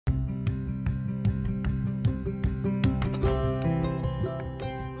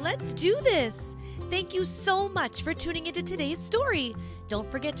let's do this! Thank you so much for tuning into today's story. Don't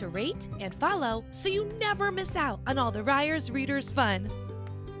forget to rate and follow so you never miss out on all the Ryers Readers fun.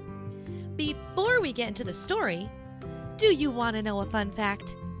 Before we get into the story, do you want to know a fun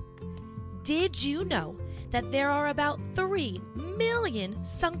fact? Did you know that there are about 3 million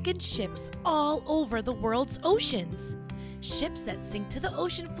sunken ships all over the world's oceans? Ships that sink to the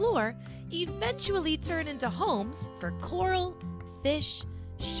ocean floor eventually turn into homes for coral, fish,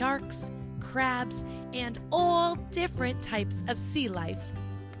 sharks, crabs, and all different types of sea life.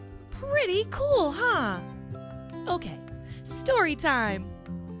 Pretty cool, huh? Okay, story time.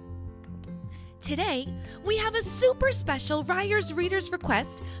 Today, we have a super special Ryers Readers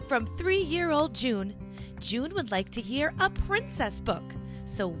request from 3-year-old June. June would like to hear a princess book,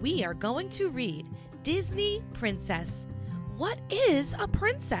 so we are going to read Disney Princess. What is a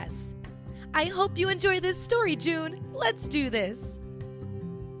princess? I hope you enjoy this story, June. Let's do this.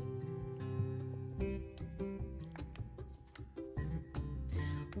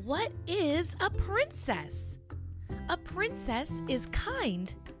 What is a princess? A princess is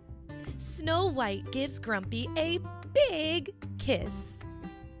kind. Snow White gives Grumpy a big kiss.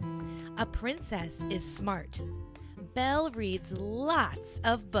 A princess is smart. Belle reads lots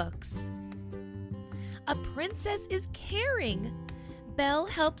of books. A princess is caring. Belle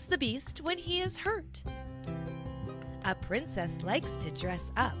helps the Beast when he is hurt. A princess likes to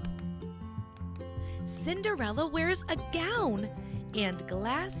dress up. Cinderella wears a gown and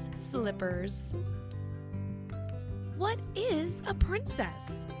glass slippers. What is a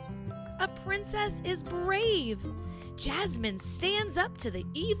princess? A princess is brave. Jasmine stands up to the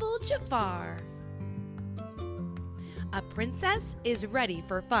evil Jafar. A princess is ready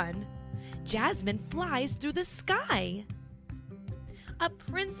for fun. Jasmine flies through the sky. A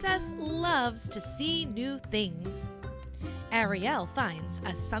princess loves to see new things. Ariel finds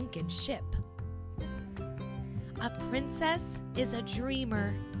a sunken ship. A princess is a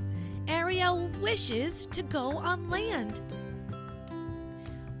dreamer. Ariel wishes to go on land.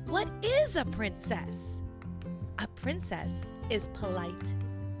 What is a princess? A princess is polite.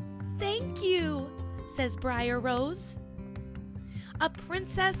 Thank you, says Briar Rose. A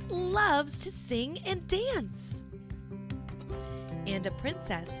princess loves to sing and dance. And a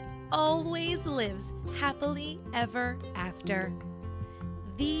princess always lives happily ever after.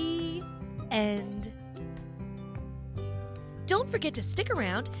 The end. Don't forget to stick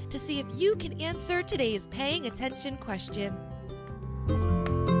around to see if you can answer today's paying attention question.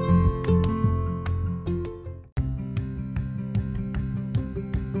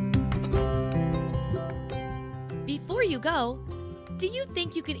 Before you go, do you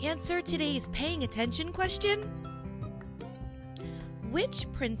think you can answer today's paying attention question? Which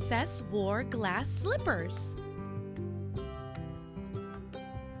princess wore glass slippers?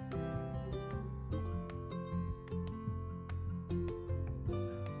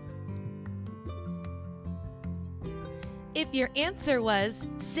 If your answer was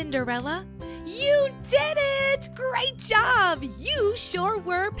Cinderella, you did it! Great job! You sure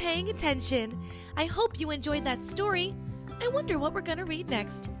were paying attention. I hope you enjoyed that story. I wonder what we're going to read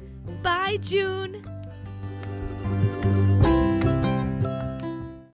next. Bye, June!